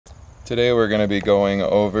Today we're going to be going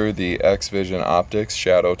over the X-Vision Optics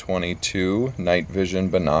Shadow 22 Night Vision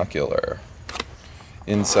Binocular.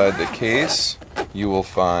 Inside the case you will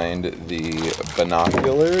find the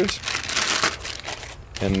binoculars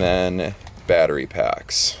and then battery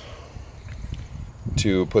packs.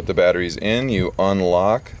 To put the batteries in, you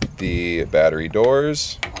unlock the battery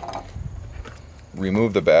doors,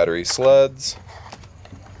 remove the battery sleds,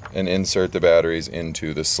 and insert the batteries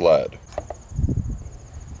into the sled.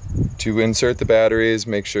 To insert the batteries,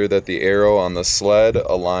 make sure that the arrow on the sled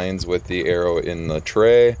aligns with the arrow in the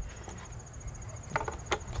tray.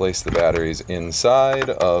 Place the batteries inside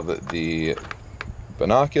of the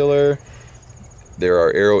binocular. There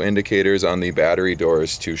are arrow indicators on the battery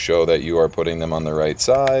doors to show that you are putting them on the right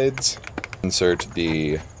sides. Insert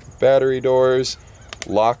the battery doors,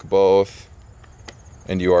 lock both,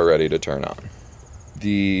 and you are ready to turn on.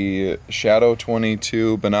 The Shadow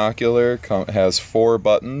 22 binocular has 4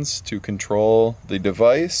 buttons to control the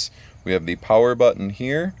device. We have the power button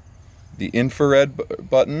here, the infrared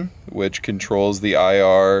button, which controls the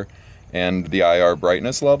IR and the IR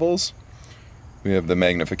brightness levels. We have the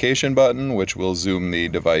magnification button, which will zoom the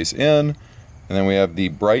device in. And then we have the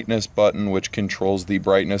brightness button, which controls the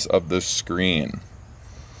brightness of the screen.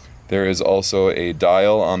 There is also a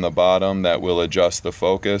dial on the bottom that will adjust the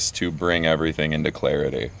focus to bring everything into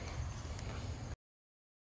clarity.